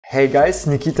Hey guys,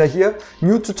 Nikita here.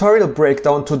 New tutorial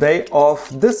breakdown today of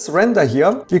this render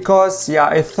here, because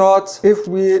I thought if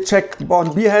we check on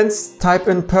Behance, type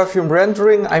in perfume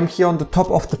rendering, I'm here on the top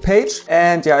of the page,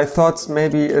 and I thought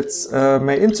maybe it's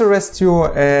may interest you,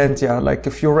 and like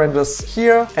a few renders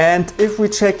here. And if we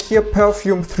check here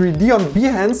perfume 3D on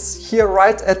Behance, here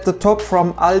right at the top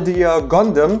from Aldeir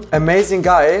Gondim, amazing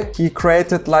guy. He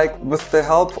created like with the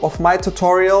help of my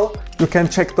tutorial. You can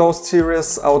check those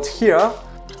series out here.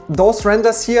 Those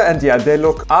renders here, and they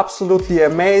look absolutely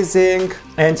amazing,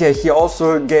 and he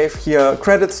also gave here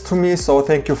credits to me, so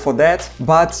thank you for that.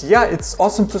 But it's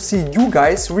awesome to see you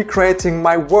guys recreating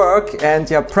my work and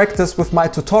practice with my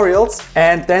tutorials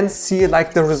and then see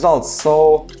like the results.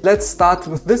 So let's start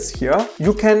with this here.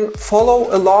 You can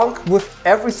follow along with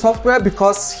every software,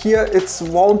 because here it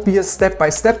won't be a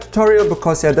step-by-step tutorial,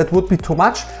 because that would be too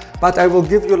much. But I will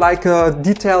give you like a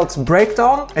detailed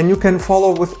breakdown, and you can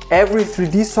follow with every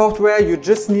 3D software. You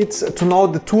just need to know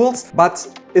the tools, but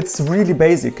it's really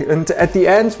basic. And at the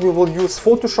end we will use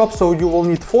Photoshop, so you will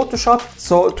need Photoshop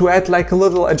so to add like a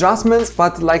little adjustments,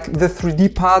 but like the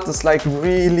 3D part is like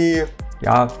really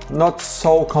not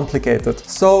so complicated.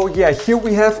 So here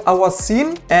we have our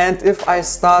scene, and if I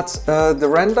start the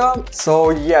render, so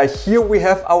here we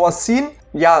have our scene.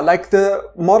 Like the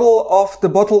model of the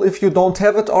bottle, if you don't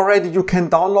have it already, you can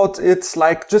download it.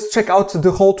 Like just check out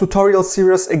the whole tutorial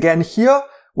series again here,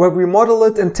 where we model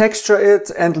it and texture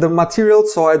it and the material.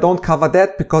 So I don't cover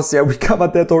that, because we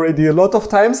covered that already a lot of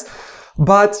times.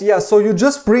 But so you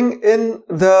just bring in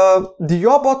the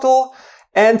Dior bottle,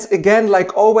 and again,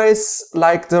 like always,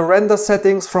 like the render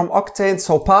settings from Octane,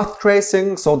 so path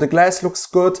tracing, so the glass looks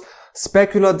good,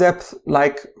 specular depth,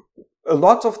 like a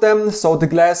lot of them, so the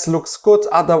glass looks good.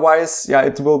 Otherwise,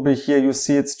 it will be here, you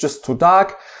see it's just too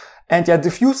dark. And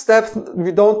diffuse depth,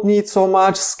 we don't need so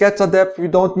much. Scatter depth, we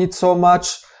don't need so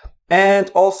much. And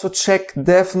also check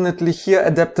definitely here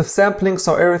adaptive sampling,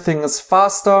 so everything is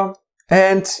faster.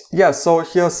 And so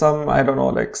here's some, I don't know,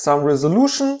 like some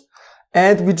resolution.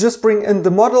 And we just bring in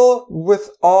the model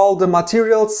with all the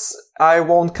materials. I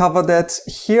won't cover that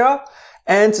here.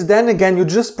 And then again, you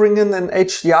just bring in an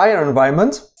HDR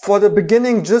environment. For the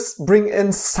beginning, just bring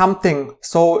in something.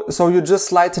 So you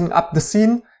just lighten up the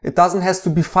scene. It doesn't have to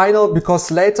be final,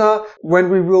 because later when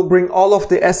we will bring all of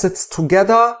the assets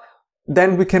together,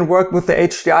 then we can work with the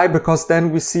HDR, because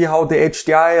then we see how the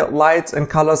HDR light and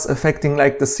colors affecting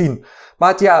like the scene.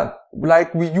 But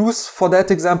like we use for that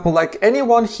example, like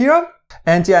anyone here.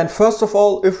 And and first of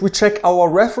all, if we check our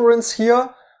reference here,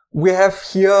 we have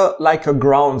here like a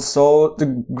ground. So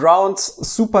the ground's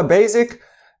super basic.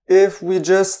 If we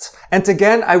just, and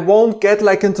again, I won't get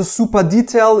like into super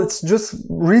detail. It's just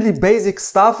really basic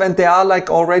stuff. And there are like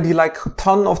already like a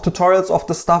ton of tutorials of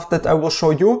the stuff that I will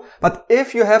show you. But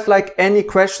if you have like any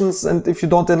questions, and if you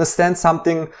don't understand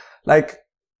something like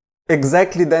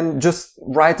exactly, then just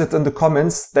write it in the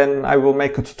comments. Then I will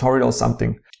make a tutorial or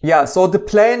something. So the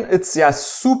plane, it's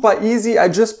super easy. I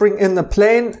just bring in the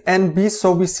plane NB,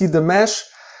 so we see the mesh,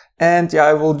 and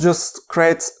I will just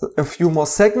create a few more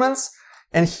segments.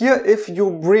 And here, if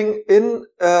you bring in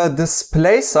a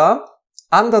displacer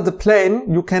under the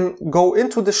plane, you can go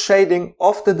into the shading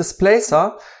of the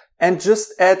displacer and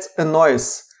just add a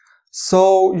noise.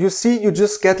 So you see, you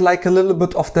just get like a little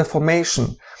bit of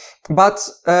deformation. But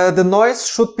the noise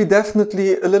should be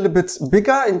definitely a little bit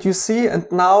bigger, and you see, and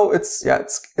now it's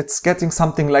getting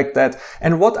something like that.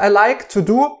 And what I like to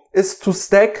do is to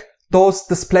stack those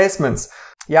displacements.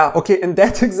 Okay, in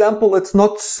that example it's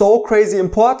not so crazy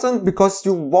important, because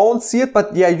you won't see it,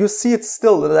 but you see it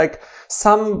still, like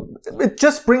it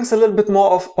just brings a little bit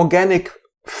more of organic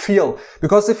feel.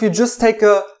 Because if you just take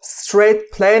a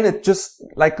straight plane, it just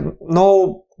like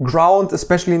no ground,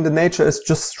 especially in the nature, is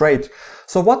just straight.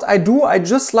 So what I do, I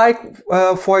just like,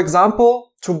 for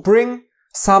example, to bring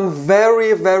some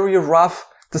very, very rough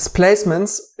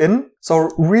displacements in. So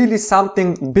really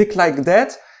something big like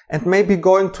that, and maybe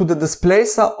going to the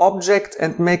displacer object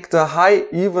and make the high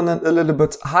even a little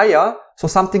bit higher. So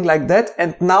something like that.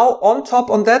 And now on top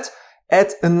on that,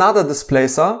 add another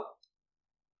displacer.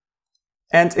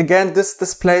 And again, this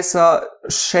displacer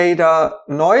shader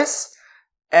noise.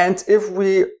 And if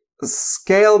we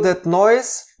scale that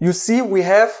noise, you see we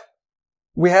have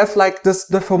like this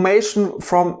deformation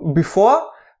from before,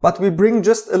 but we bring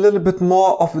just a little bit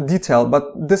more of detail.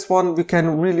 But this one we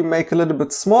can really make a little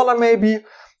bit smaller maybe.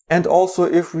 And also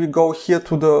if we go here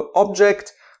to the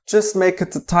object, just make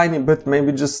it a tiny bit,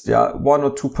 maybe just 1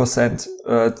 or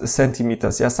 2%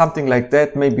 centimeters, something like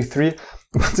that, maybe 3.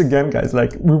 But again, guys,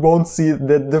 like we won't see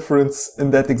that difference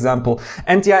in that example.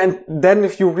 And and then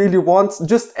if you really want,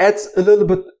 just add a little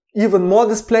bit even more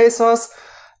displacers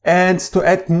and to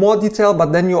add more detail,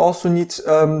 but then you also need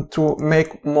to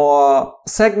make more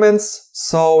segments.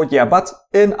 So yeah, but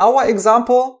in our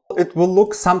example, it will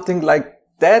look something like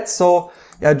that. So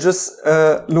yeah, just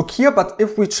look here. But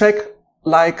if we check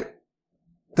like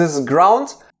this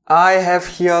ground, I have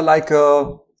here like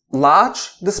a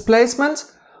large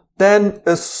displacement, then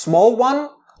a small one,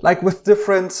 like with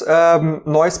different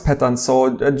noise patterns.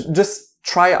 So just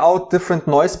try out different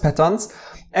noise patterns.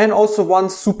 And also one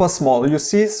super small, you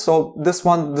see, so this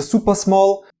one, the super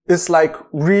small, is like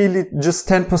really just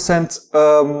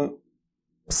 10%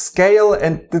 scale,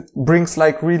 and it brings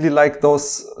like really like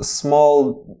those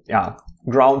small, yeah,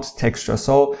 ground texture.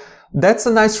 So that's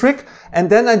a nice trick. And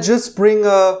then I just bring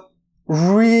a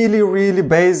really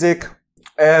basic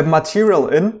material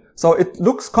in. So it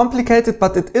looks complicated,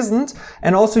 but it isn't.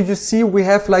 And also you see we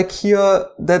have like here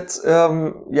that,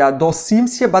 yeah, those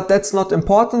seams here, but that's not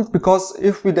important, because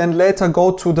if we then later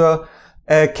go to the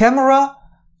camera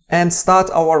and start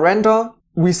our render,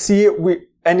 we see we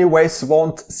anyways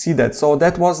won't see that. So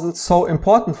that wasn't so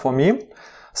important for me.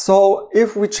 So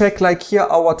if we check like here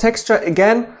our texture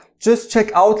again, just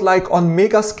check out like on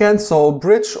Megascan, so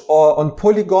Bridge, or on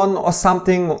Polygon or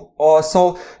something, or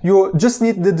so you just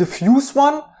need the diffuse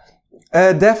one.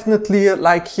 Definitely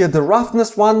like here the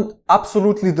roughness one,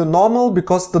 absolutely the normal,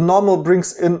 because the normal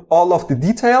brings in all of the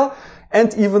detail.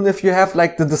 And even if you have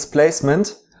like the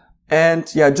displacement, and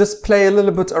yeah, just play a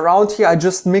little bit around here. I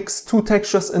just mix two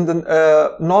textures in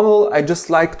the normal. I just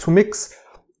like to mix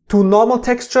two normal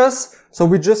textures. So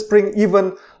we just bring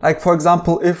even, like for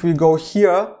example, if we go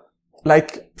here,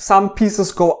 like some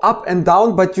pieces go up and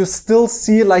down, but you still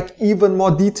see like even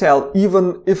more detail,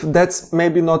 even if that's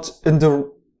maybe not in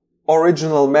the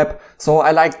original map. So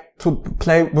I like to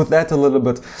play with that a little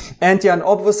bit. And yeah, and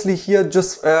obviously here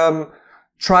just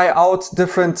try out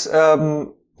different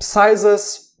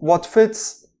sizes, what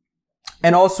fits.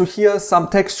 And also here some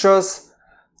textures.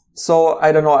 So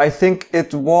I don't know, I think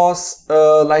it was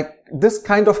like this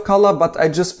kind of color, but I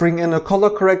just bring in a color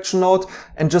correction node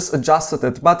and just adjusted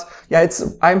it. But yeah,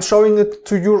 I'm showing it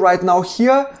to you right now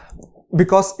here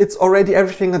because it's already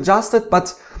everything adjusted,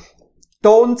 but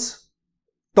don't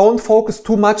focus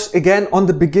too much again on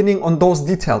the beginning on those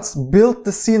details. Build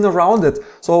the scene around it.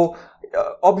 So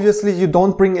obviously you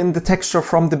don't bring in the texture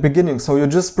from the beginning. So you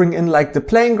just bring in like the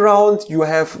playing ground, you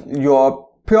have your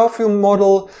perfume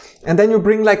model, and then you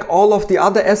bring like all of the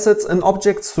other assets and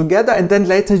objects together, and then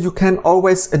later you can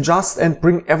always adjust and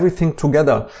bring everything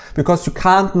together, because you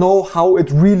can't know how it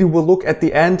really will look at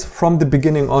the end from the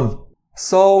beginning on.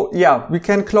 So yeah, we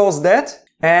can close that.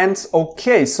 And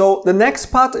okay, so the next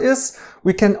part is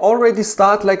we can already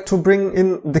start like to bring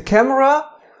in the camera.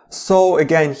 So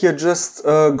again, here just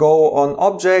go on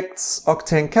objects,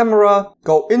 Octane camera,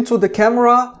 go into the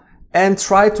camera and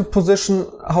try to position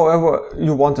however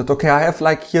you want it. Okay, I have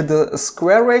like here the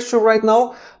square ratio right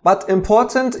now, but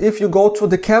important, if you go to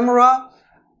the camera,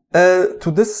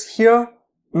 to this here,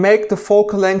 make the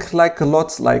focal length like a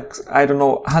lot, like, I don't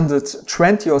know,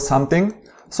 120 or something.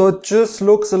 So it just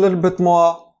looks a little bit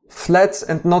more flat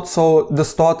and not so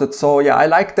distorted. So yeah, I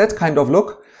like that kind of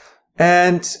look.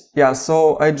 And yeah,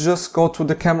 so I just go to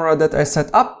the camera that I set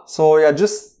up. So yeah,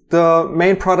 just the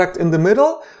main product in the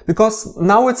middle, because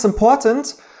now it's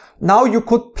important. Now you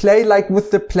could play like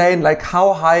with the plane, like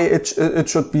how high it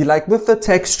should be, like with the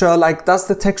texture, like does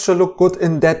the texture look good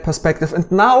in that perspective?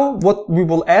 And now what we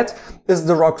will add is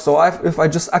the rock. So if I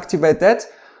just activate that,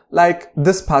 like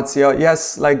this part's here,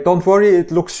 yes, like don't worry, it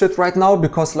looks shit right now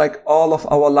because like all of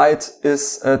our light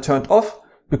is turned off,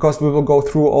 because we will go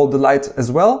through all the light as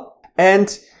well.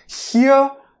 And here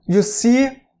you see,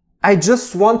 I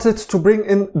just wanted to bring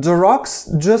in the rocks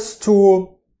just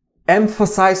to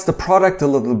emphasize the product a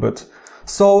little bit.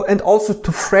 So, and also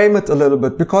to frame it a little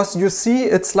bit, because you see,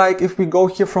 it's like if we go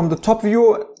here from the top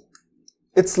view,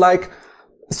 it's like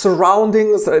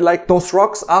surrounding, like those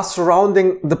rocks are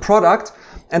surrounding the product.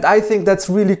 And I think that's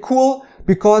really cool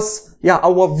because yeah,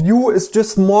 our view is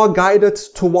just more guided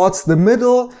towards the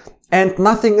middle and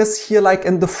nothing is here like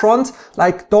in the front.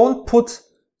 Like don't put,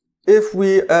 if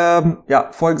we,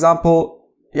 yeah, for example,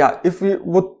 yeah, if we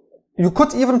would, you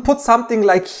could even put something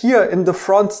like here in the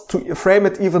front to frame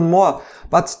it even more,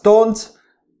 but don't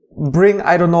bring,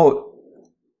 I don't know,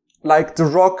 like the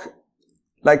rock,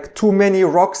 like too many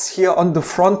rocks here on the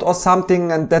front or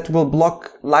something, and that will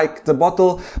block like the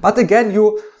bottle. But again,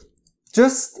 you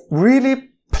just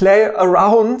really play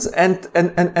around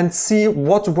and see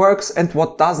what works and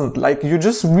what doesn't. Like you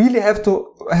just really have to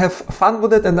have fun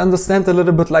with it and understand a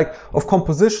little bit like of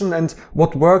composition and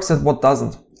what works and what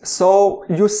doesn't. So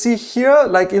you see here,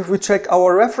 like if we check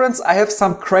our reference, I have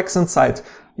some cracks inside.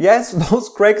 Yes, those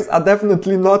cracks are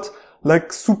definitely not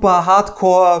like super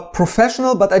hardcore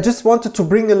professional, but I just wanted to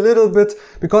bring a little bit,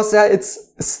 because yeah,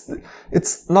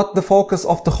 it's not the focus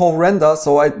of the whole render,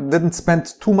 so I didn't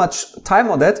spend too much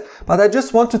time on that, but I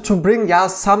just wanted to bring, yeah,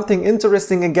 something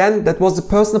interesting again. That was a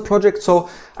personal project, so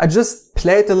I just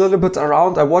played a little bit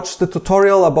around. I watched the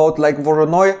tutorial about like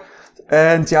Voronoi,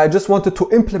 and yeah, I just wanted to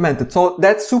implement it. So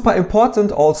that's super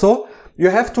important also.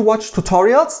 You have to watch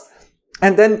tutorials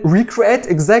and then recreate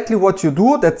exactly what you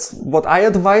do. That's what I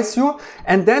advise you.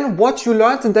 And then what you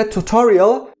learned in that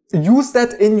tutorial, use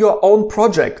that in your own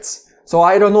projects. So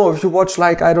I don't know, if you watch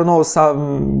like, I don't know,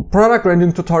 some product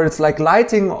rendering tutorials like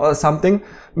lighting or something,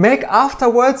 make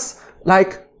afterwards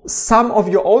like some of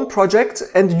your own projects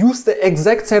and use the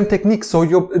exact same technique.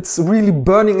 So it's really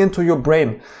burning into your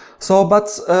brain. So, but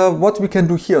what we can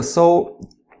do here. So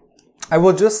I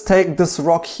will just take this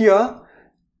rock here.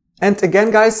 And again,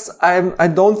 guys, I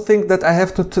don't think that I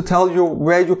have to tell you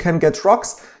where you can get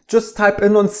rocks. Just type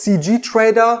in on CG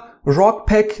Trader, rock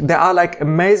pack. There are like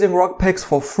amazing rock packs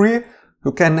for free.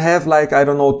 You can have like, I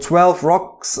don't know, 12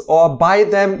 rocks, or buy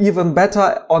them even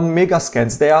better on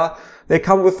Megascans. They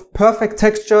come with perfect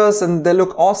textures and they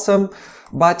look awesome.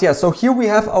 But yeah, so here we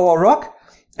have our rock.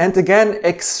 And again,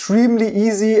 extremely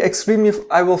easy,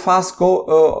 I will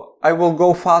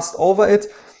go fast over it.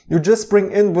 You just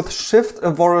bring in with Shift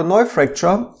a Voronoi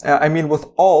fracture, with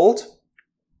Alt.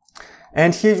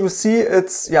 And here you see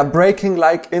it's, yeah, breaking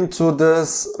like into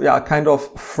this, yeah, kind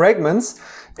of fragments.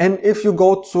 And if you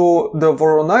go to the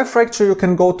Voronoi fracture, you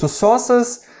can go to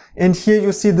sources, and here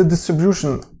you see the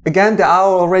distribution. Again, there are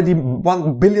already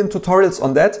 1 billion tutorials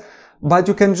on that, but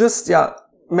you can just, yeah,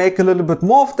 make a little bit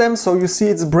more of them. So you see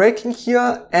it's breaking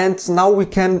here, and now we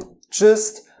can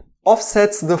just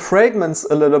offset the fragments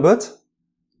a little bit,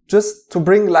 just to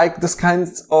bring like this kind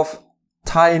of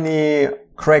tiny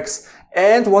cracks.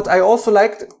 And what I also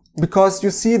liked, because you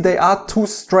see they are too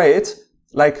straight,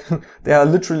 like they are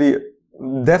literally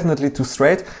definitely too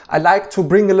straight. I like to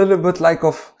bring a little bit like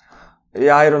of,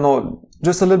 yeah, I don't know,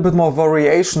 just a little bit more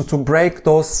variation to break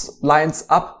those lines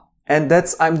up. And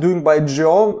that's I'm doing by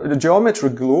geometry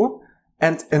glue,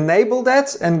 and enable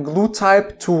that and glue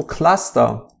type to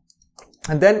cluster.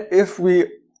 And then if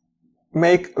we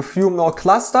make a few more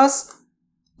clusters,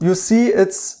 you see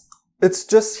it's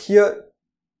just here,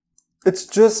 it's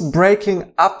just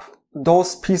breaking up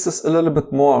those pieces a little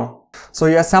bit more. So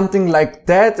yeah, something like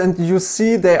that. And you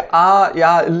see they are,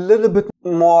 yeah, a little bit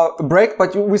more break,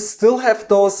 but we still have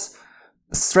those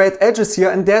straight edges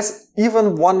here. And there's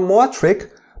even one more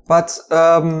trick, but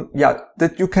yeah,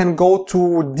 that you can go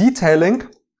to detailing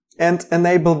and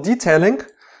enable detailing.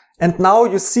 And now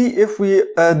you see if we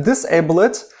disable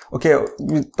it, okay,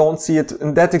 we don't see it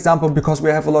in that example because we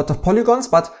have a lot of polygons,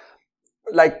 but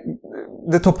like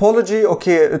the topology,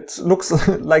 okay, it looks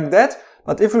like that.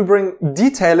 But if we bring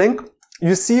detailing,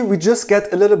 you see we just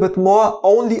get a little bit more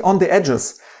only on the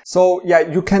edges. So yeah,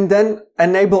 you can then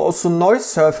enable also noise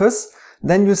surface.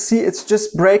 Then you see it's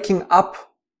just breaking up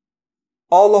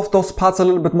all of those parts a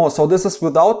little bit more. So this is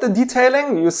without the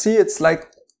detailing. You see it's like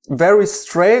very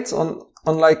straight on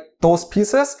like those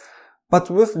pieces. But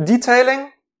with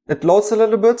detailing, it loads a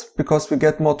little bit because we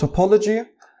get more topology.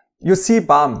 You see,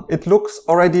 bam, it looks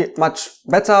already much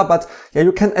better, but yeah,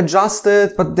 you can adjust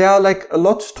it, but there are like a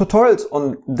lot of tutorials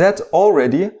on that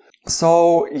already.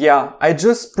 So yeah, I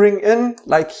just bring in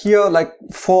like here, like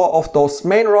 4 of those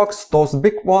main rocks, those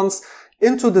big ones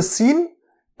into the scene.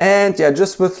 And yeah,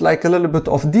 just with like a little bit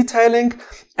of detailing.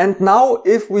 And now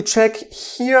if we check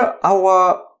here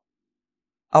our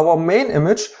main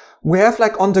image, we have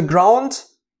like on the ground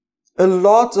a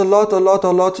lot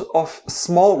of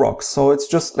small rocks. So it's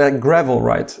just like gravel,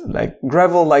 right? Like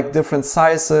gravel, like different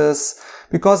sizes,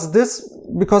 because this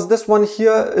one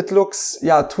here, it looks,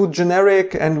 yeah, too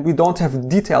generic and we don't have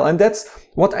detail. And that's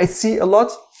what I see a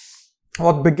lot.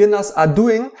 What beginners are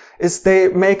doing is they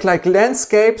make like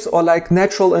landscapes or like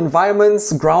natural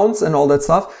environments, grounds and all that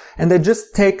stuff. And they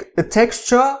just take a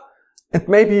texture and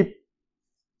maybe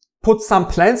put some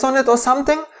plants on it or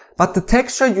something. But the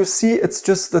texture, you see, it's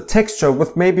just the texture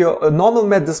with maybe a normal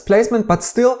matte displacement, but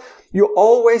still you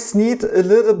always need a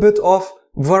little bit of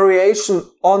variation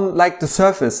on like the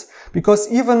surface, because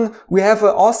even we have an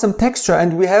awesome texture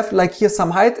and we have like here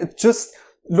some height, it just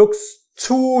looks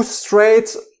too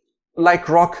straight like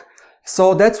rock.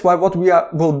 So that's why what we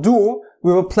will do,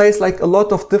 we will place like a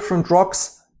lot of different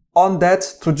rocks on that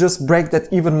to just break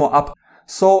that even more up.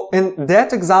 So in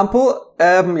that example,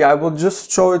 yeah, I will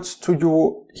just show it to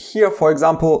you here, for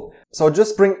example. So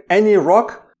just bring any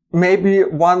rock maybe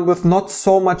one with not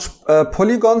so much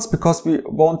polygons, because we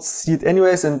won't see it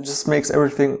anyways and just makes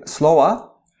everything slower.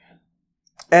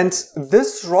 And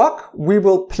this rock we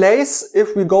will place,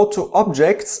 if we go to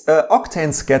objects,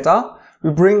 Octane scatter, we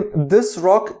bring this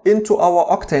rock into our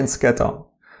Octane scatter.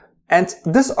 And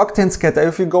this Octane scatter,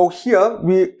 if we go here,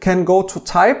 we can go to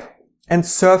type and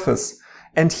surface.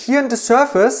 And here in the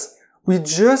surface, we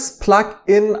just plug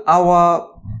in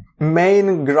our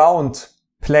main ground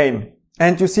plane.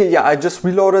 And you see, yeah, I just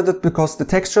reloaded it because the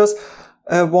textures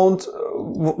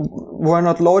were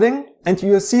not loading. And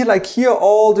you see like here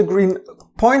all the green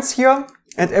points here,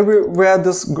 and everywhere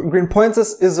this green points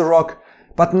is a rock.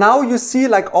 But now you see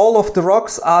like all of the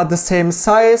rocks are the same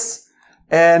size.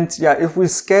 And yeah, if we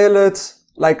scale it,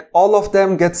 like all of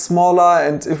them get smaller,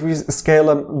 and if we scale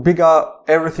them bigger,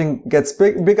 everything gets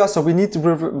bigger. So we need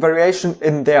variation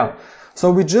in there.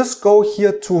 So we just go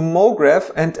here to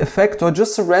MoGraph and effector,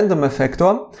 just a random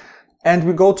effector. And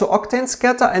we go to Octane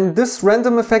scatter, and this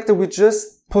random effector we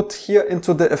just put here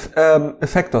into the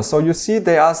effector. So you see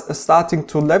they are starting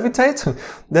to levitate.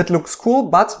 That looks cool,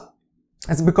 but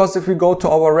it's because if we go to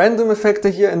our random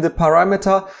effector here in the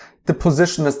parameter, the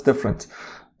position is different.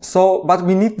 So, but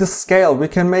we need the scale. We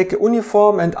can make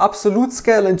uniform and absolute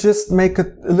scale and just make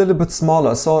it a little bit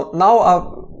smaller. So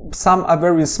now some are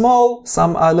very small,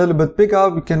 some are a little bit bigger.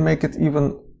 We can make it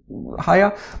even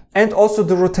higher. And also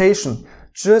the rotation.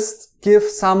 Just give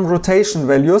some rotation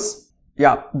values.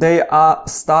 Yeah, they are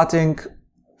starting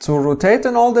to rotate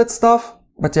and all that stuff.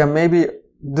 But yeah, maybe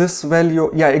this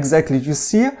value, yeah, exactly, you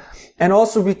see. And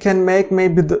also we can make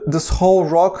maybe this whole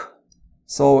rock.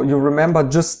 So you remember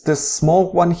just this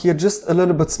small one here, just a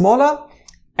little bit smaller.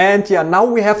 And yeah, now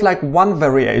we have like one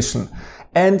variation.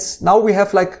 And now we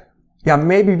have like, yeah,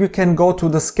 maybe we can go to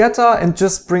the scatter and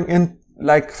just bring in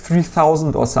like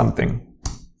 3000 or something.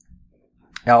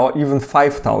 Yeah, or even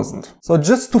 5000. So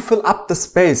just to fill up the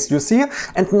space, you see?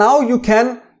 And now you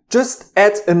can just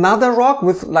add another rock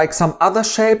with like some other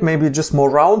shape, maybe just more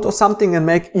round or something, and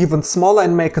make even smaller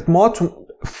and make it more to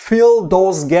fill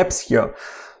those gaps here.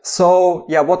 So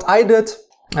yeah, what I did,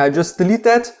 I just delete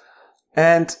that.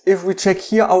 And if we check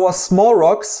here our small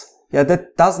rocks, yeah,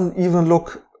 that doesn't even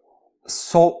look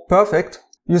so perfect.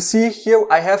 You see here,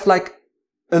 I have like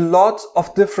a lot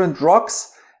of different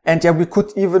rocks, and yeah, we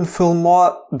could even fill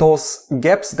more those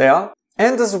gaps there.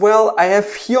 And as well, I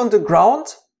have here on the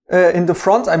ground, in the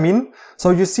front, I mean, so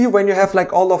you see when you have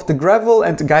like all of the gravel,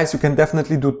 and guys, you can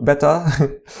definitely do it better.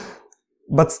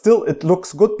 But still, it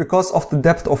looks good because of the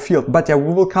depth of field. But yeah,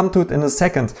 we will come to it in a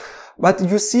second. But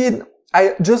you see,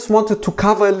 I just wanted to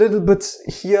cover a little bit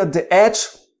here the edge,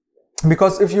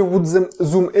 because if you would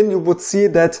zoom in, you would see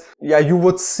that, yeah, you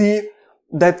would see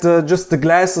that just the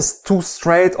glass is too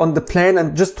straight on the plane.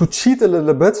 And just to cheat a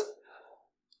little bit,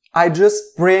 I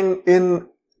just bring in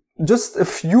just a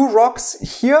few rocks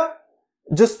here,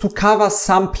 just to cover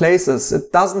some places.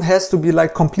 It doesn't have to be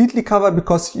like completely covered,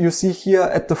 because you see here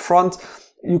at the front,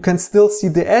 you can still see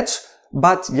the edge,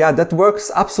 but yeah, that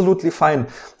works absolutely fine.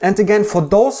 And again, for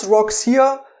those rocks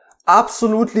here,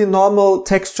 absolutely normal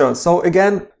texture. So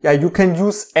again, yeah, you can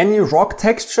use any rock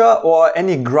texture or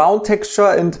any ground texture.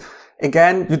 And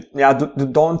again, you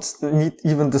don't need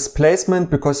even displacement,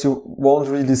 because you won't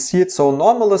really see it. So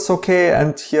normal is okay.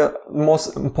 And here,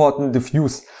 most important,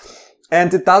 diffuse.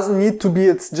 And it doesn't need to be,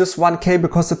 it's just 1K,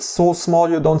 because it's so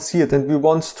small you don't see it. And we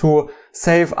want to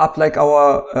save up like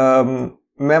our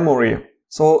memory.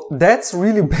 So that's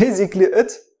really basically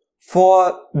it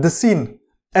for the scene.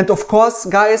 And of course,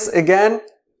 guys, again,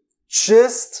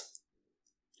 just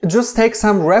take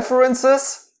some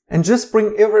references and just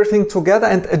bring everything together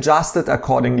and adjust it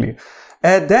accordingly.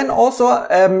 Then also,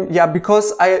 yeah,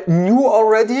 because I knew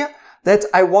already that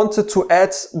I wanted to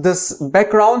add this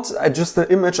background, just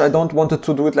the image. I don't want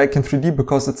to do it like in 3D,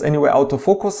 because it's anyway out of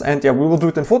focus. And yeah, we will do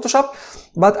it in Photoshop.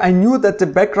 But I knew that the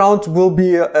background will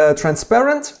be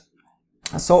transparent.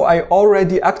 So I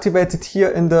already activated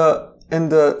here in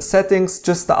the settings,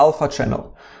 just the alpha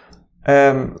channel.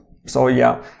 So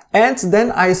yeah. And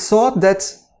then I saw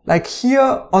that like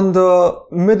here on the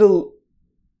middle,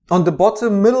 on the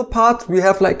bottom middle part, we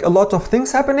have like a lot of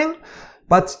things happening.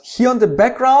 But here on the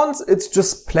background, it's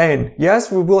just plain. Yes,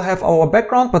 we will have our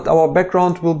background, but our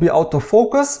background will be out of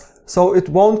focus. So it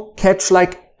won't catch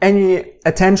like any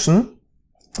attention.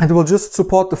 It will just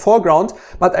support the foreground.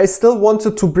 But I still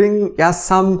wanted to bring, yeah,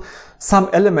 some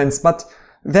elements. But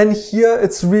then here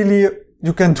it's really,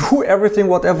 you can do everything,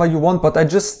 whatever you want. But I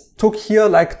just took here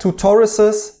like 2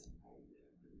 toruses.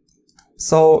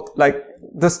 So like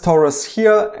this torus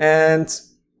here, and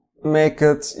make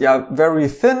it, yeah, very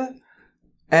thin.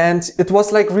 And it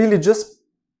was like really just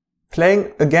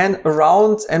playing again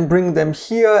around and bring them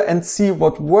here and see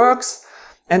what works.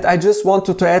 And I just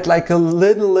wanted to add like a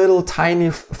little tiny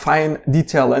fine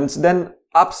detail, and then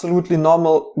absolutely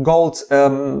normal gold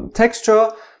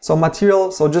texture. So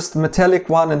material, so just metallic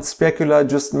one, and specular,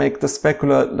 just make the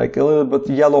specular like a little bit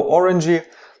yellow orangey.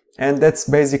 And that's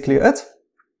basically it.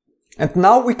 And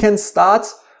now we can start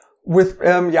with,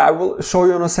 yeah, I will show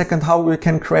you in a second how we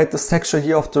can create this texture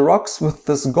here of the rocks with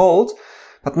this gold.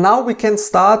 But now we can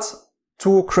start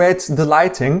to create the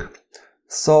lighting.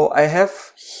 So I have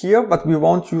here, but we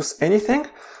won't use anything.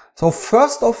 So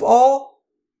first of all,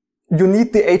 you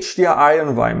need the HDRI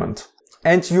environment,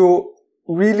 and you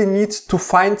really need to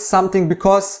find something,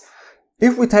 because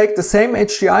if we take the same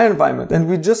HDRI environment and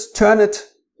we just turn it,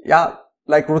 yeah,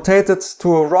 like rotate it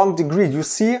to a wrong degree, you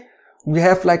see we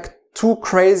have like two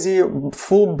crazy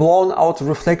full blown out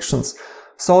reflections.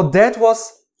 So that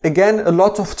was again a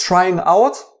lot of trying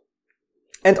out.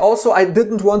 And also I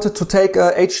didn't want to take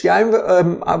a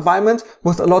HDRI environment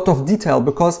with a lot of detail,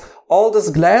 because all this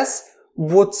glass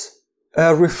would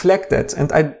reflect it,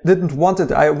 and I didn't want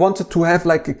it. I wanted to have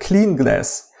like a clean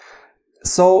glass.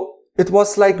 So it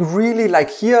was like really like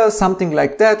here, something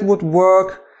like that would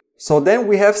work. So then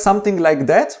we have something like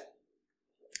that.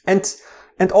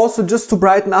 And also just to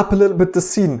brighten up a little bit the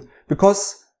scene,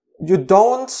 because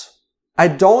I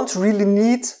don't really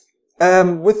need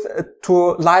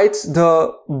to light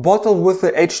the bottle with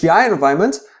the HDRI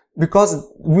environment, because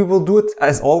we will do it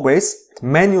as always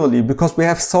manually, because we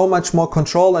have so much more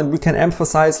control and we can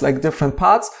emphasize like different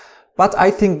parts. But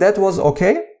I think that was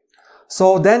okay.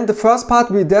 So then the first part,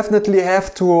 we definitely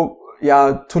have to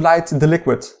light the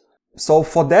liquid. So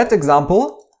for that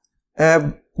example,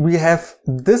 we have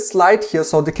this light here.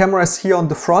 So the camera is here on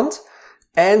the front,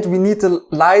 and we need the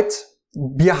light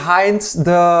behind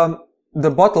the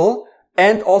bottle,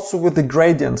 and also with the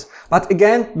gradient. But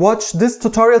again, watch these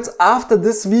tutorials after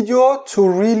this video to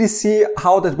really see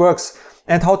how that works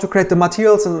and how to create the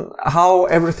materials and how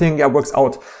everything works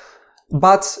out.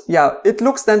 But yeah, it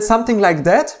looks then something like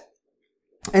that.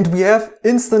 And we have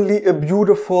instantly a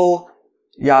beautiful,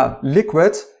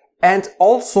 liquid. And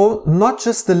also not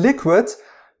just the liquid,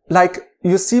 like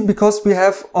you see, because we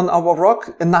have on our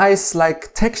rock a nice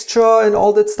like texture and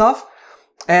all that stuff.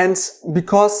 And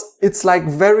because it's like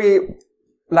very,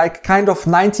 like kind of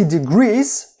 90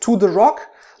 degrees to the rock,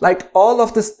 like all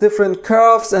of these different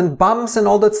curves and bumps and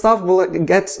all that stuff will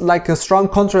get like a strong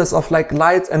contrast of like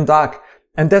light and dark.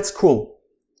 And that's cool.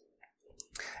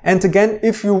 And again,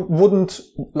 if you wouldn't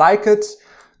like it,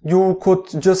 you could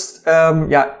just,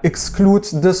 exclude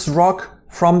this rock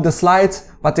from the slide.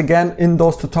 But again, in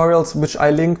those tutorials which I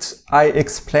linked, I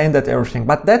explained that everything,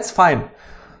 but that's fine.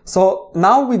 So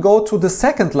now we go to the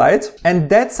second light, and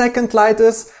that second light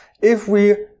is, if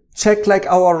we check like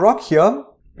our rock here,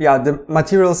 the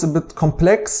material is a bit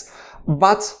complex,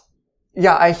 but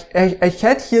I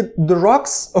had here the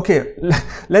rocks. Okay,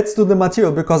 let's do the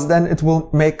material, because then it will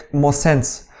make more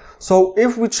sense. So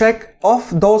if we check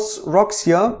off those rocks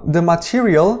here, the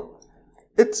material,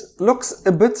 it looks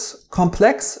a bit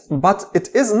complex, but it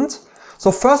isn't.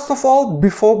 So first of all,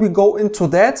 before we go into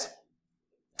that,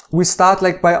 we start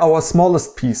like by our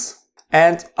smallest piece.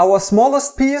 And our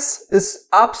smallest piece is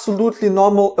absolutely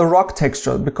normal, a rock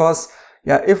texture, because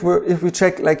if we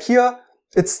check like here,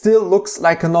 it still looks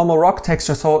like a normal rock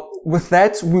texture. So with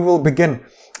that, we will begin.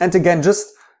 And again, just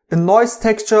a noise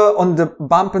texture on the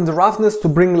bump and the roughness to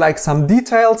bring like some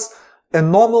details, a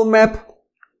normal map,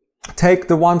 take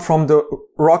the one from the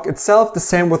rock itself, the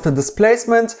same with the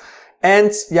displacement.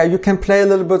 And you can play a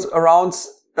little bit around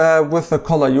with the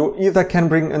color. You either can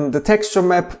bring in the texture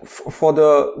map for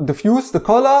the diffuse, the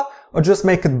color, or just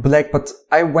make it black, but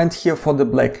I went here for the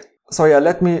black. So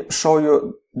let me show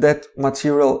you that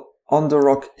material on the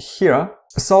rock here.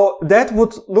 So that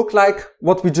would look like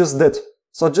what we just did.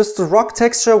 So just the rock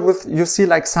texture with, you see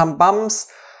like some bumps,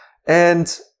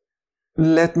 and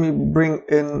let me bring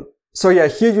in. So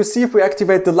here you see, if we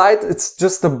activate the light, it's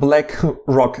just a black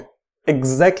rock.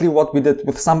 Exactly what we did,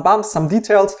 with some bumps, some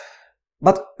details.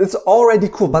 But it's already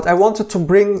cool. But I wanted to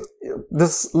bring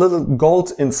this little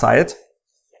gold inside.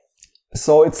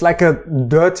 So it's like a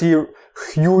dirty,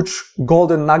 huge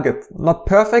golden nugget. Not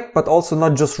perfect, but also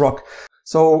not just rock.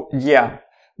 So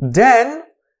then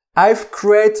I've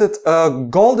created a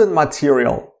golden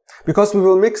material, because we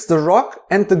will mix the rock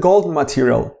and the golden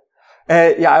material.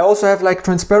 I also have like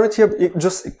transparent here.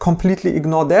 Just completely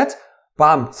ignore that.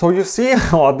 Bam. So you see,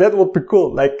 oh, that would be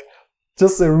cool. Like,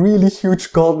 just a really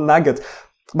huge golden nugget.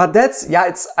 But that's,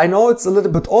 I know it's a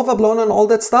little bit overblown and all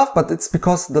that stuff, but it's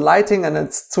because the lighting and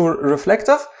it's too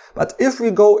reflective. But if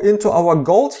we go into our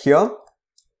gold here,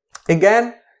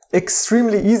 again,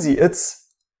 extremely easy. It's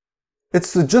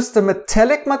just a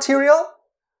metallic material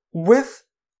with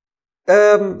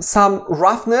some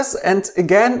roughness, and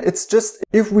again, it's just,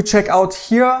 if we check out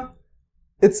here,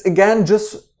 it's again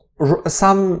just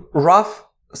some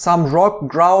rock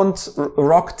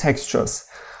textures.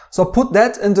 So put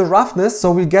that in the roughness,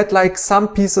 so we get like some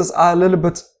pieces are a little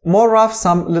bit more rough,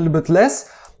 some a little bit less.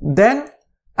 Then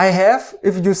I have,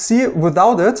 if you see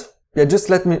without it, yeah, just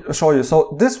let me show you.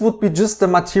 So this would be just the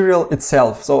material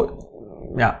itself.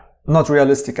 So yeah, not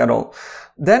realistic at all.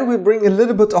 Then we bring a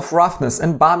little bit of roughness,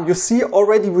 and bam, you see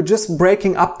already we're just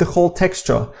breaking up the whole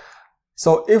texture.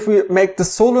 So if we make the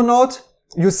solo node,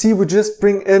 you see we just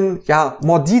bring in, yeah,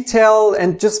 more detail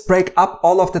and just break up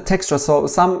all of the texture. So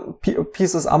some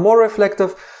pieces are more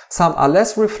reflective, some are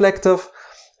less reflective,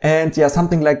 and yeah,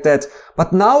 something like that.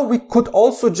 But now we could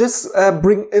also just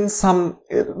bring in some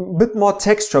bit more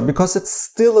texture, because it's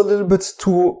still a little bit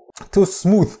too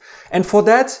smooth. And for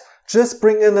that, just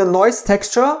bring in a noise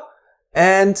texture.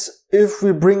 And if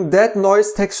we bring that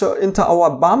noise texture into our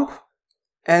bump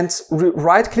and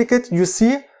right click it, you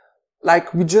see,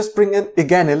 like we just bring in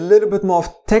again a little bit more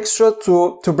of texture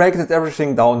to break that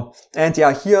everything down. And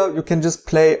yeah, here you can just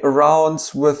play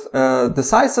around with the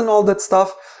size and all that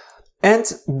stuff. And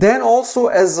then also,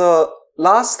 as a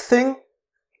last thing,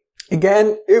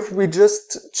 again, if we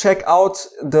just check out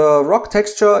the rock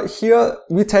texture here,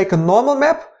 we take a normal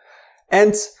map,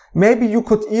 and maybe you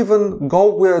could even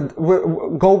go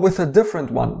with a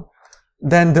different one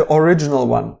than the original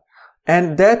one.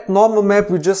 And that normal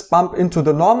map, we just bump into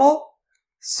the normal.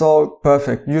 So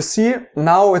perfect. You see,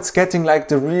 now it's getting like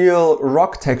the real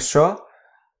rock texture,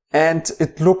 and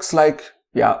it looks like,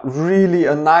 yeah, really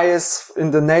a nice,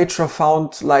 in the nature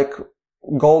found, like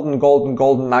golden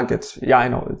nugget. Yeah, I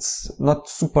know it's not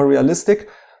super realistic,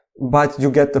 but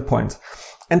you get the point.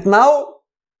 And now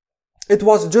it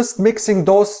was just mixing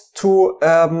those two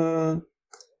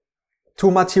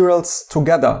materials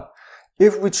together.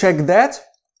 If we check that,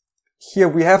 here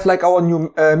we have like our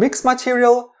new mix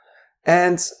material.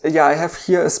 And yeah, I have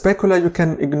here a specular, you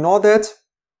can ignore that.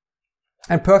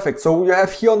 And perfect. So you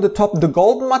have here on the top the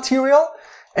golden material,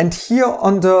 and here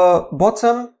on the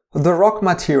bottom the rock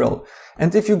material.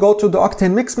 And if you go to the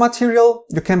Octane mix material,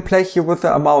 you can play here with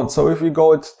the amount. So if we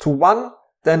go it to 1,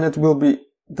 then it will be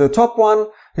the top one.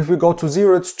 If we go to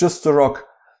 0, it's just the rock.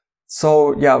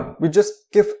 So yeah, we just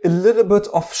give a little bit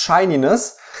of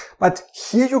shininess. But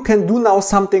here you can do now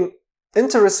something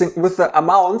interesting with the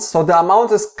amount. So the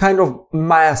amount is kind of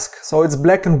mask, so it's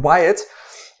black and white,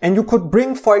 and you could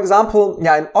bring, for example,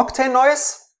 yeah, an octane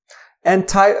noise and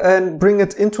bring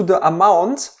it into the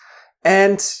amount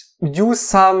and use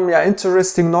some, yeah,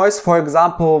 interesting noise, for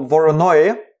example,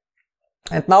 Voronoi.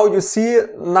 And now you see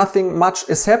nothing much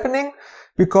is happening,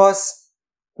 because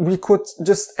we could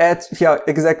just add here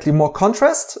exactly more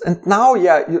contrast. And now,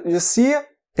 yeah, you see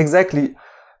exactly,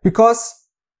 because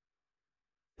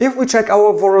if we check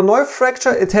our Voronoi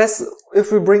fracture, it has,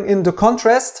 if we bring in the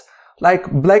contrast,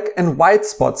 like black and white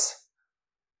spots.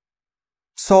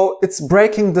 So it's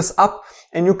breaking this up,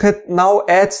 and you can now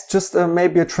add just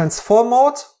maybe a transform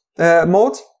node.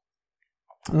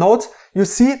 You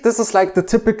see, this is like the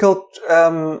typical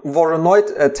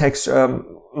Voronoi texture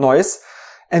noise,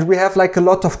 and we have like a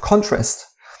lot of contrast.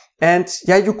 And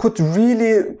yeah, you could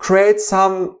really create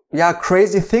some, yeah,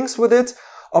 crazy things with it,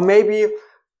 or maybe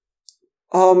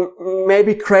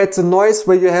create a noise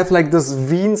where you have like this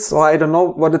veins, or I don't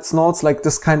know what it's known, it's like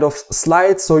this kind of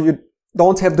slide, so you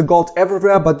don't have the gold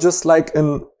everywhere, but just like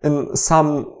in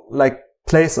some like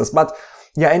places. But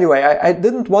yeah, anyway, I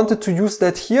didn't want to use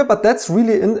that here, but that's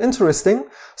really interesting.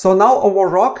 So now our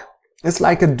rock is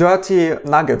like a dirty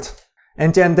nugget.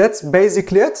 And then that's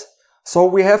basically it. So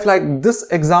we have like this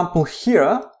example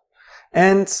here,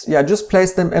 and yeah, just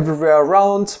place them everywhere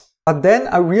around. But then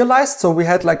I realized, so we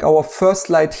had like our first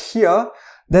light here,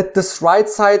 that this right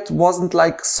side wasn't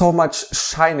like so much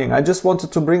shining. I just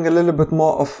wanted to bring a little bit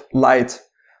more of light.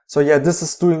 So yeah, this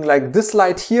is doing like this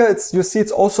light here. You see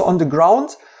it's also on the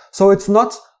ground. So it's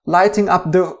not lighting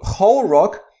up the whole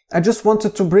rock. I just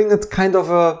wanted to bring it kind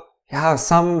of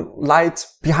some light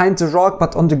behind the rock,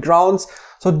 but on the ground.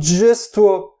 So just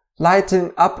to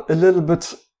lighten up a little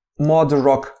bit more the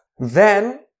rock.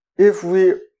 Then if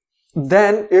we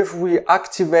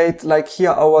activate like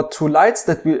here our two lights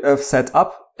that we have set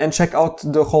up and check out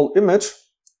the whole image,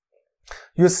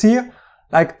 you see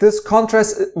like this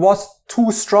contrast was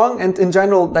too strong, and in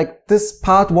general like this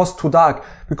part was too dark,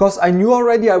 because I knew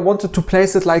already I wanted to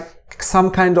place it like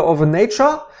some kind of a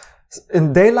nature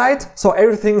in daylight, so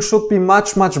everything should be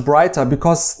much brighter,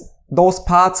 because those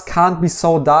parts can't be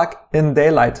so dark in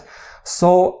daylight.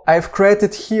 So I've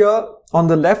created here on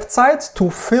the left side to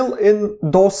fill in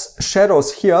those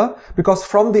shadows here, because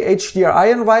from the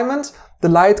HDRI environment, the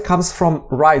light comes from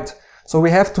right. So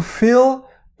we have to fill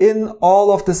in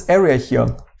all of this area here.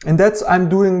 And that's I'm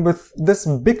doing with this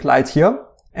big light here.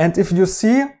 And if you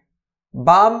see,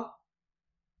 bam,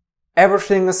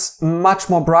 everything is much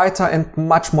more brighter and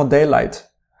much more daylight.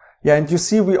 Yeah, and you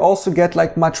see we also get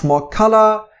like much more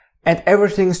color and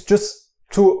everything's just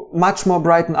to much more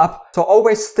brighten up. So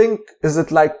always think, is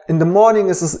it like in the morning,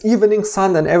 is this evening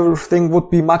sun and everything would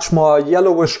be much more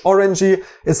yellowish orangey?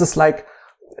 Is this like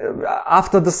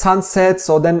after the sunset,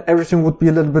 so then everything would be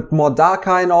a little bit more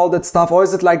darker and all that stuff? Or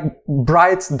is it like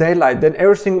bright daylight? Then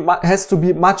everything has to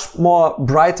be much more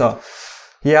brighter.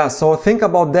 Yeah, so think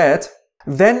about that.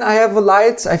 Then I have a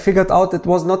light. I figured out it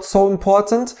was not so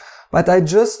important, but I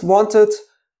just wanted,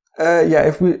 yeah,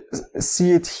 if we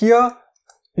see it here,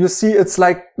 you see it's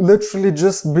like literally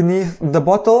just beneath the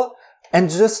bottle, and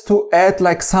just to add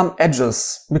like some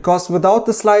edges, because without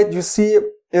this light, you see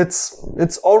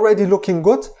it's already looking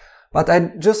good, but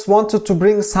I just wanted to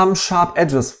bring some sharp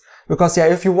edges, because yeah,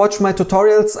 if you watch my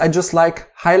tutorials, I just like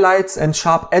highlights and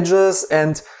sharp edges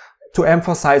and to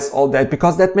emphasize all that,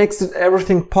 because that makes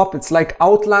everything pop. It's like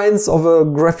outlines of a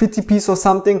graffiti piece or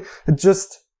something. It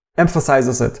just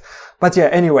emphasizes it. But yeah,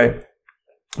 anyway.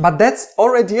 But that's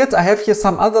already it. I have here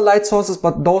some other light sources,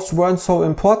 but those weren't so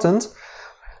important.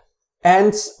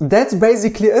 And that's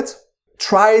basically it.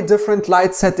 Try different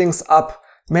light settings up.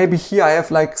 Maybe here I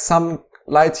have like some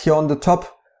light here on the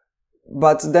top,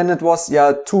 but then it was,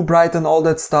 yeah, too bright and all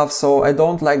that stuff. So I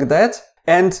don't like that.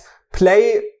 And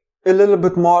play a little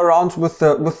bit more around with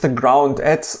the ground.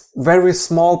 Add very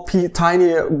small,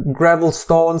 tiny gravel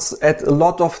stones. Add a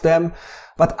lot of them.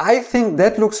 But I think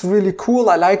that looks really cool.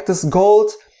 I like this gold.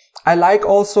 I like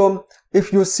also,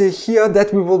 if you see here,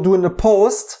 that we will do in the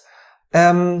post,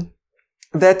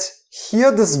 that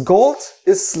here this gold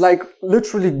is like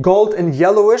literally gold and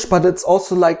yellowish, but it's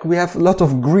also like we have a lot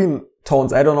of green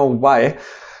tones. I don't know why.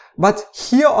 But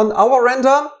here on our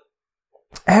render,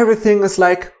 everything is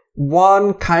like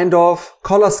one kind of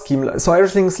color scheme. So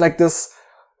everything is like this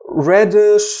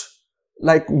reddish,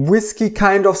 like whiskey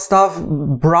kind of stuff,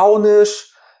 brownish,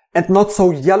 and not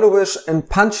so yellowish and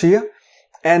punchy.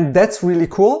 And that's really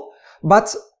cool.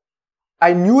 But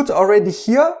I knew it already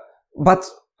here, but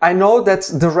I know that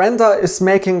the render is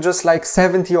making just like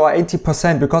 70 or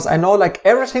 80%, because I know like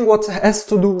everything what has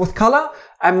to do with color,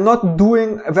 I'm not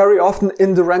doing very often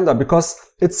in the render, because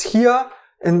it's here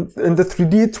in the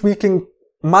 3D tweaking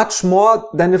much more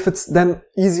than if it's then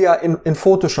easier in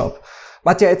Photoshop.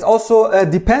 But yeah, it also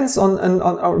depends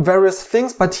on various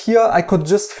things. But here I could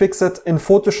just fix it in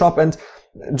Photoshop and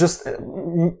just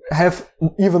have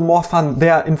even more fun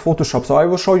there in Photoshop. So I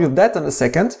will show you that in a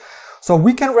second. So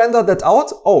we can render that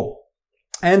out. Oh,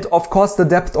 and of course the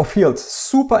depth of field.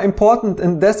 Super important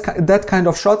in that kind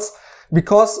of shots,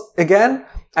 because again,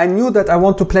 I knew that I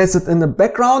want to place it in the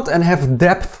background and have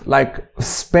depth, like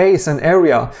space and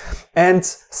area, and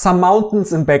some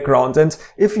mountains in background. And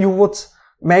if you would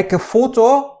make a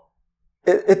photo,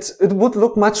 it would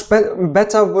look much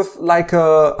better with like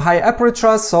a high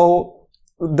aperture. So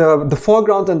the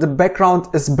foreground and the background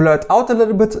is blurred out a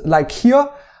little bit, like here.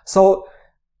 So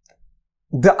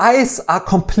the eyes are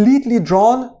completely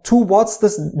drawn towards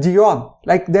this Dior.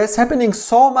 Like there's happening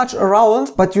so much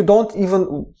around, but you don't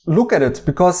even look at it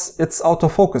because it's out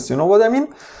of focus. You know what I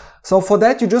mean? So for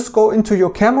that, you just go into your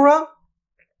camera,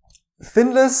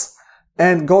 thinless,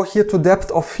 and go here to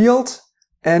depth of field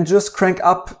and just crank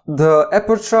up the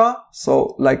aperture.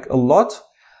 So like a lot.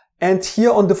 And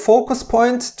here on the focus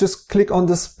point, just click on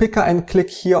this picker and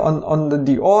click here on the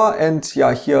Dior, and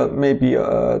yeah, here maybe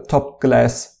top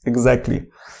glass, exactly.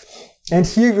 And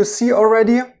here you see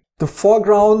already the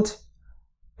foreground.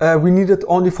 We need it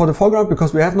only for the foreground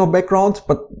because we have no background,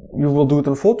 but you will do it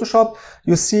in Photoshop.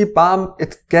 You see, bam,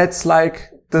 it gets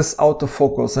like this out of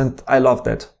focus, and I love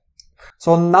that.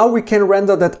 So now we can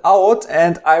render that out,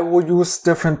 and I will use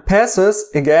different passes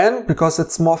again because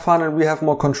it's more fun and we have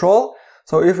more control.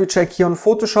 So if we check here on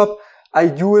Photoshop, I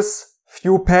use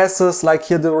few passes like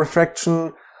here the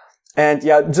refraction, and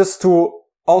yeah, just to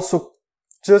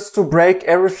break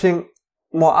everything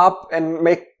more up and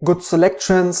make good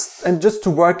selections and just to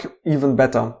work even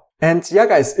better. And yeah,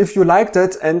 guys, if you liked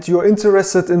it and you're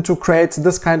interested in to create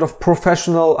this kind of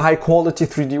professional high quality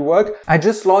 3D work, I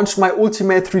just launched my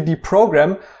Ultimate 3D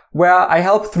program where I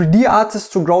help 3D artists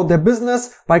to grow their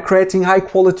business by creating high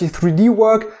quality 3D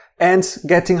work and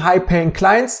getting high paying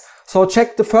clients. So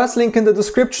check the first link in the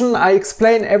description. I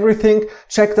explain everything.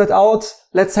 Check that out.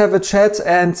 Let's have a chat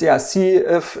and yeah, see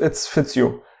if it fits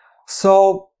you.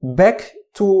 So back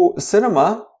to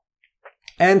Cinema,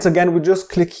 and again we just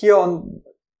click here on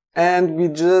and we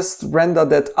just render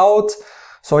that out.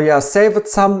 So yeah, save it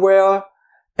somewhere.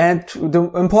 And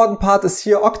the important part is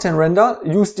here Octane Render.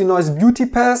 Use Denoise Beauty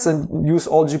Pass and use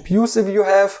all GPUs if you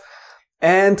have.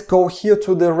 And go here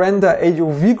to the Render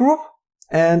AUV group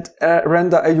and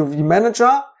Render AUV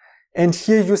Manager. And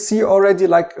here you see already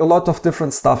like a lot of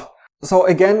different stuff. So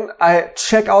again, I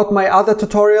check out my other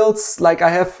tutorials. Like I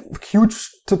have huge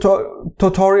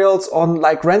tutorials on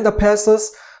like render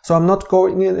passes. So I'm not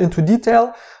going into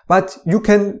detail, but you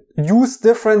can use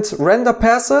different render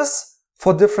passes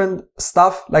for different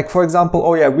stuff. Like for example,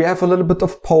 oh yeah, we have a little bit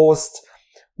of post.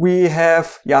 We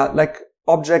have, yeah, like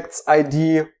objects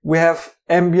ID. We have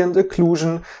ambient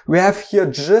occlusion. We have here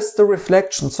just the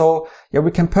reflection. So yeah, we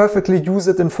can perfectly use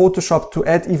it in Photoshop to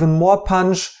add even more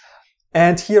punch.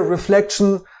 And here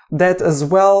reflection, that as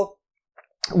well.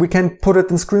 We can put it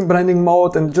in screen blending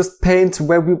mode and just paint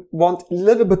where we want a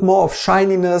little bit more of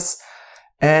shininess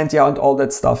and yeah, and all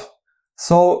that stuff.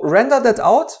 So render that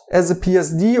out as a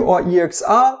PSD or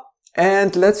EXR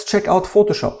and let's check out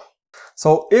Photoshop.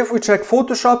 So if we check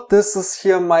Photoshop, this is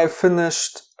here my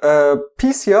finished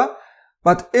piece here.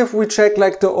 But if we check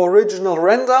like the original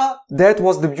render, that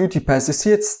was the beauty pass. You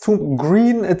see it's too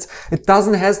green. It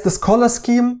doesn't has this color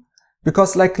scheme.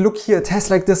 Because like, look here, it has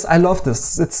like this, I love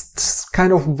this. It's this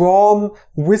kind of warm,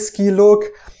 whiskey look.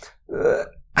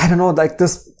 I don't know, like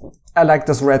this, I like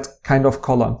this red kind of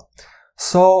color.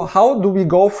 So how do we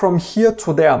go from here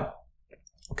to there?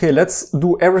 Okay, let's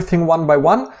do everything one by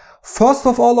one. First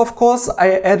of all, of course,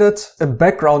 I added a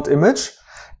background image.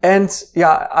 And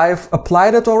yeah, I've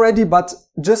applied it already, but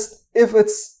just if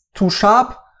it's too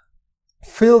sharp,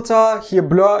 filter here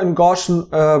blur and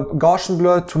Gaussian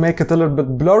blur to make it a little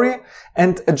bit blurry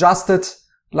and adjust it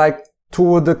like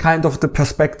to the kind of the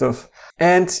perspective.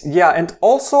 And yeah, and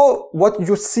also what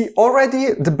you see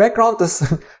already, the background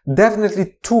is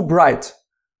definitely too bright.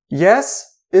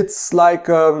 Yes, it's like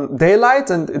daylight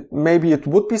and maybe it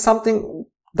would be something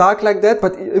dark like that.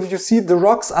 But if you see, the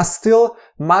rocks are still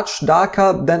much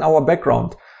darker than our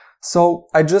background. So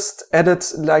I just added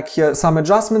like here some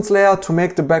adjustments layer to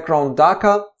make the background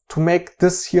darker, to make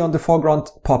this here on the foreground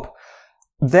pop.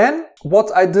 Then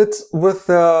what I did with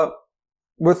the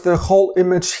whole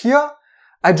image here,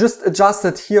 I just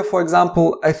adjusted here, for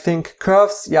example, I think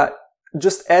curves, yeah,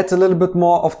 just add a little bit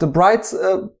more of the bright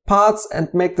parts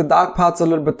and make the dark parts a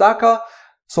little bit darker.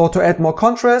 So to add more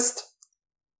contrast.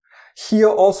 Here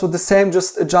also the same,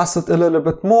 just adjust it a little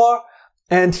bit more.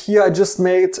 And here I just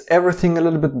made everything a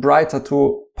little bit brighter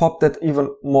to pop that even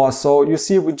more. So you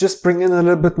see, we just bring in a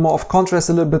little bit more of contrast,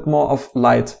 a little bit more of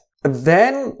light.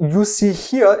 Then you see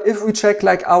here, if we check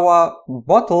like our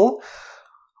bottle,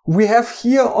 we have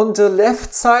here on the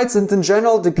left sides and in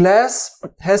general, the glass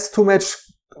has too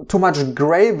much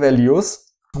gray values.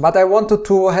 But I wanted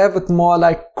to have it more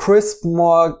like crisp,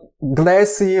 more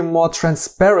glassy, more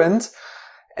transparent.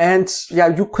 And yeah,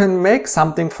 you can make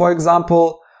something, for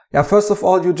example, yeah, first of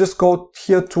all, you just go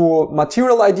here to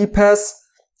Material ID Pass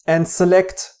and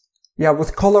select, yeah,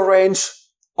 with color range,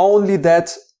 only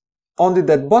that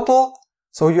bottle.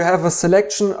 So you have a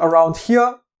selection around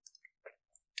here.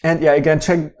 And yeah, again,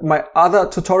 check my other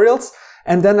tutorials.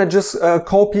 And then I just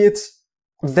copied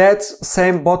that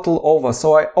same bottle over.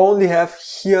 So I only have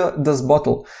here this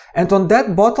bottle. And on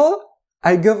that bottle,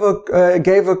 I gave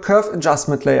a curve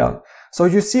adjustment layer. So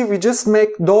you see, we just make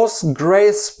those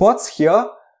gray spots here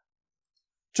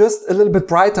just a little bit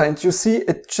brighter, and you see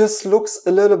it just looks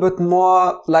a little bit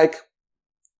more like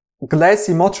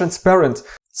glassy, more transparent.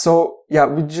 So yeah,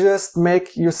 we just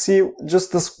make, you see,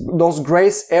 just those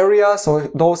grays area, so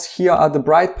those here are the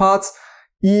bright parts,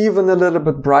 even a little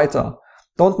bit brighter.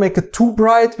 Don't make it too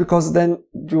bright because then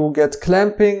you get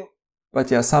clamping, but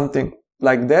yeah, something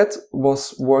like that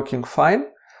was working fine.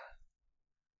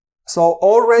 So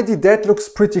already that looks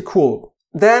pretty cool.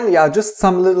 Then, yeah, just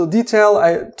some little detail.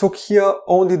 I took here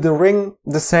only the ring,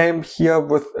 the same here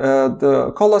with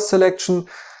the color selection,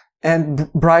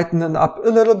 and brighten it up a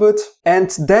little bit. And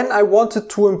then I wanted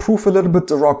to improve a little bit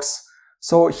the rocks.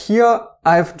 So here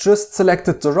I've just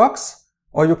selected the rocks,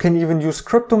 or you can even use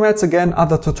cryptomats, again,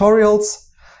 other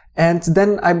tutorials. And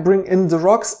then I bring in the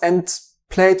rocks and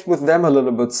played with them a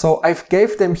little bit. So I've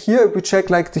gave them here, if we check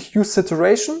like the hue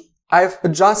saturation, I've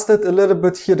adjusted a little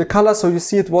bit here the color, so you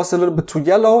see it was a little bit too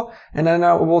yellow, and then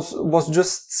I was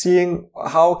just seeing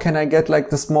how can I get like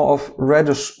this more of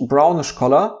reddish brownish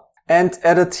color, and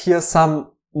added here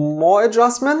some more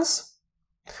adjustments.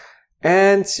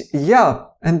 And yeah,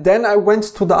 and then I went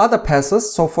to the other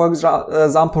passes. So for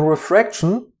example,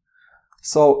 refraction,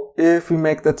 So if we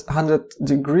make that 100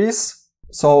 degrees,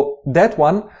 so that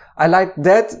one, I like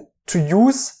that to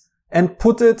use and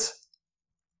put it,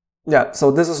 yeah,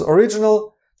 so this is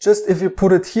original. Just if you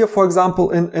put it here, for example,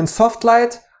 in soft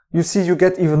light, you see you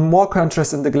get even more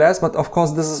contrast in the glass, but of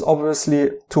course this is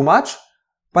obviously too much.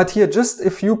 But here just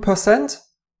a few percent,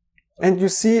 and you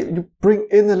see you bring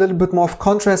in a little bit more of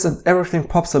contrast and everything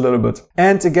pops a little bit.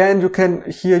 And again, you can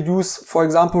here use, for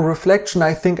example, reflection.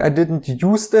 I think I didn't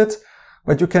use it,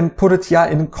 but you can put it here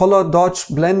in color dodge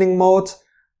blending mode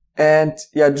and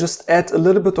yeah, just add a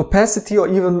little bit opacity or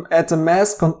even add a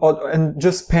mask and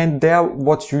just paint there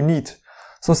what you need.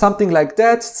 So something like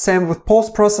that. Same with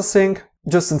post-processing,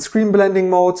 just in screen blending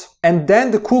mode. And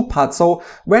then the cool part. So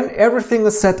when everything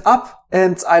is set up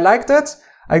and I like that,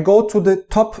 I go to the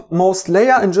topmost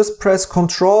layer and just press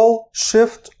Ctrl,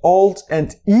 Shift, Alt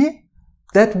and E.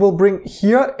 That will bring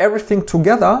here everything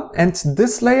together. And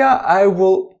this layer I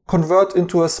will convert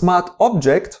into a smart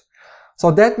object.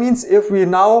 So that means if we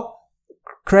now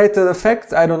create an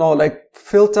effect, I don't know, like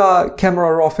filter,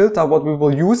 camera raw filter, what we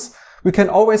will use, we can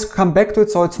always come back to it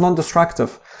so it's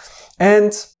non-destructive.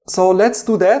 And so let's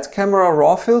do that, camera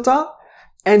raw filter.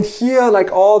 And here,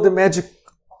 like all the magic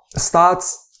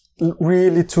starts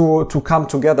really to come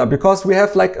together because we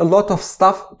have like a lot of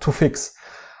stuff to fix.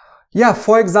 Yeah,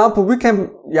 for example, we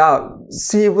can, yeah,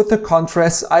 see with the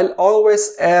contrast, I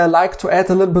always like to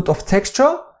add a little bit of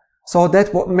texture. So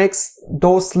that what makes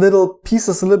those little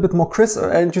pieces a little bit more crisp.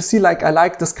 And you see, like, I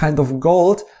like this kind of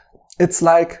gold. It's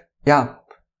like, yeah.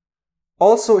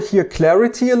 Also here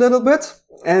clarity a little bit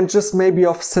and just maybe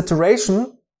of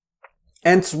saturation.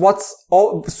 And what's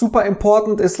super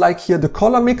important is like here the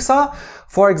color mixer.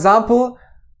 For example,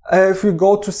 if we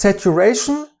go to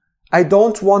saturation, I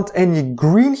don't want any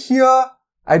green here.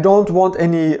 I don't want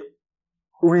any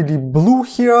really blue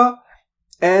here.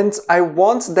 And I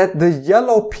want that the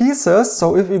yellow pieces,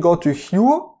 so if we go to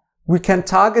hue, we can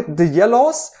target the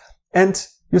yellows. And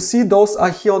you see those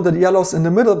are here on the yellows in the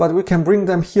middle, but we can bring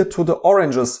them here to the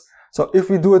oranges. So if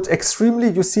we do it extremely,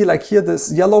 you see like here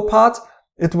this yellow part,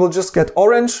 it will just get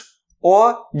orange,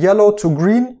 or yellow to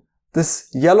green. This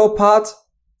yellow part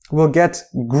will get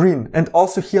green, and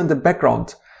also here in the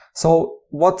background. So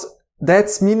what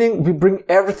that's meaning, we bring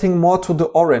everything more to the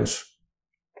orange.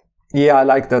 Yeah, I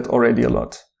like that already a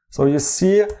lot. So you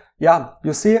see, yeah,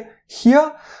 you see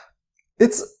here,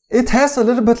 it has a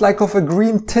little bit like of a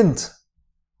green tint.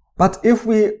 But if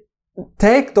we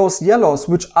take those yellows,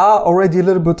 which are already a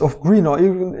little bit of green, or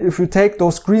even if you take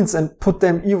those greens and put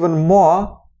them even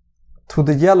more to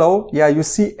the yellow, yeah, you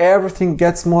see everything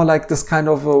gets more like this kind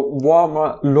of a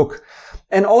warmer look.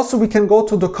 And also we can go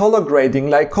to the color grading,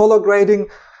 like color grading,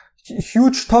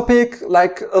 huge topic,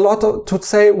 like a lot to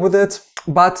say with it.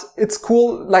 But it's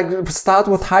cool, like start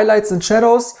with highlights and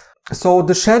shadows. So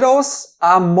the shadows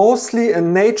are mostly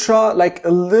in nature, like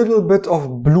a little bit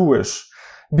of bluish,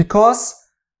 because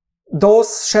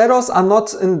those shadows are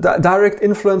not in the direct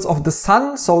influence of the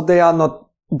sun. So they are not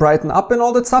brighten up and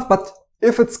all that stuff. But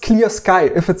if it's clear sky,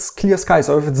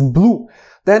 so if it's blue,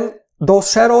 then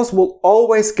those shadows will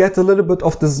always get a little bit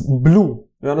of this blue,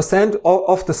 you understand,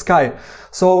 of the sky.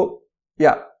 So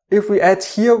yeah, if we add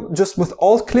here just with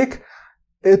alt click,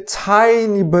 a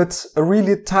tiny bit, a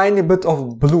really tiny bit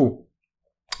of blue.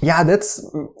 Yeah, that's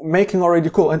making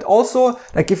already cool. And also,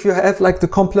 like if you have like the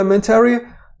complementary,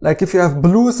 like if you have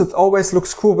blues, it always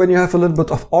looks cool when you have a little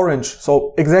bit of orange.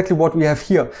 So exactly what we have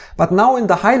here. But now in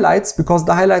the highlights, because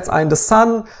the highlights are in the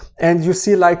sun and you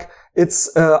see like it's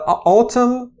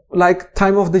autumn, like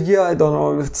time of the year. I don't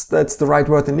know if that's the right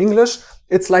word in English.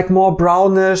 It's like more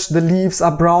brownish. The leaves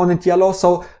are brown and yellow.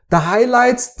 So the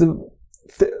highlights,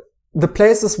 the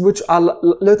places which are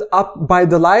lit up by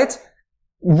the light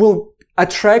will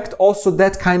attract also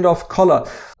that kind of color.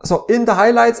 So in the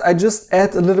highlights, I just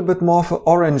add a little bit more of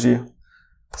orangey.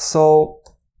 So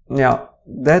yeah,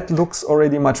 that looks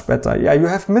already much better. Yeah, you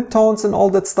have midtones and all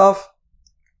that stuff.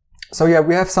 So yeah,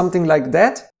 we have something like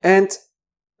that. And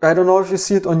I don't know if you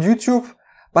see it on YouTube,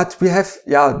 but we have,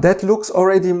 yeah, that looks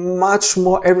already much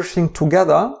more everything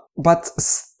together. But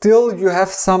still you have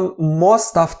some more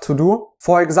stuff to do.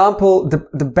 For example,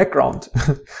 the background.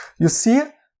 You see,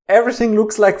 everything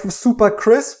looks like super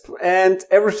crisp and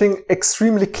everything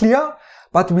extremely clear,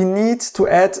 but we need to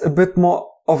add a bit more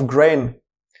of grain.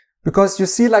 Because you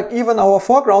see, like even our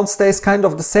foreground stays kind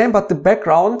of the same, but the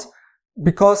background,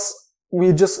 because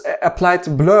we just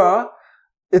applied blur,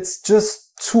 it's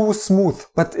just too smooth.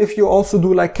 But if you also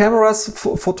do like cameras,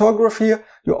 photography,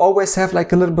 you always have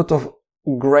like a little bit of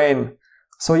grain.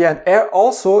 So yeah, and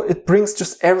also it brings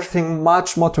just everything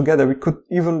much more together. We could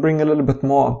even bring a little bit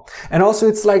more. And also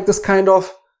it's like this kind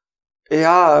of,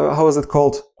 yeah, how is it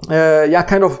called? Yeah,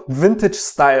 kind of vintage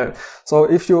style. So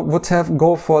if you would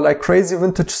go for like crazy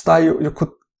vintage style, you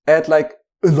could add like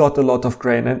a lot of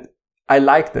grain, and I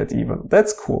like that even.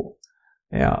 That's cool.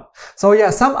 Yeah. So yeah,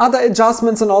 some other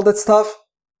adjustments and all that stuff.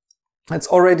 It's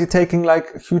already taking like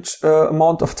a huge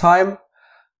amount of time.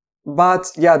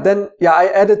 But yeah, then yeah, I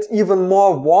added even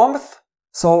more warmth.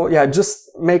 So yeah, just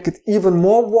make it even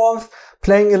more warmth,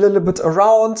 playing a little bit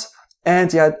around,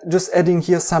 and yeah, just adding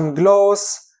here some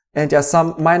glows and yeah,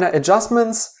 some minor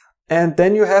adjustments, and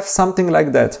then you have something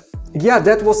like that. Yeah,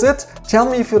 that was it. Tell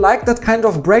me if you like that kind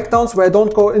of breakdowns where I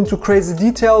don't go into crazy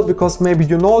detail, because maybe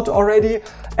you know it already.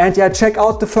 And yeah, check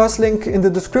out the first link in the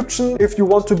description if you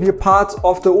want to be a part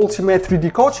of the Ultimate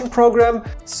 3D Coaching Program.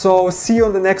 So see you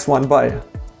in the next one. Bye.